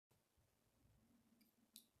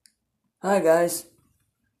Hi guys,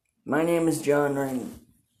 my name is John Raymond,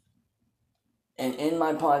 and in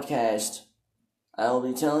my podcast, I will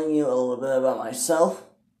be telling you a little bit about myself,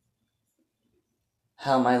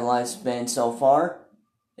 how my life's been so far,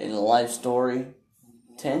 in the life story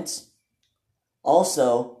tense.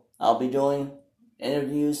 Also, I'll be doing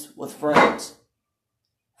interviews with friends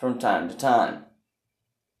from time to time.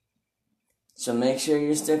 So make sure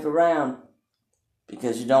you stick around,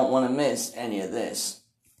 because you don't want to miss any of this.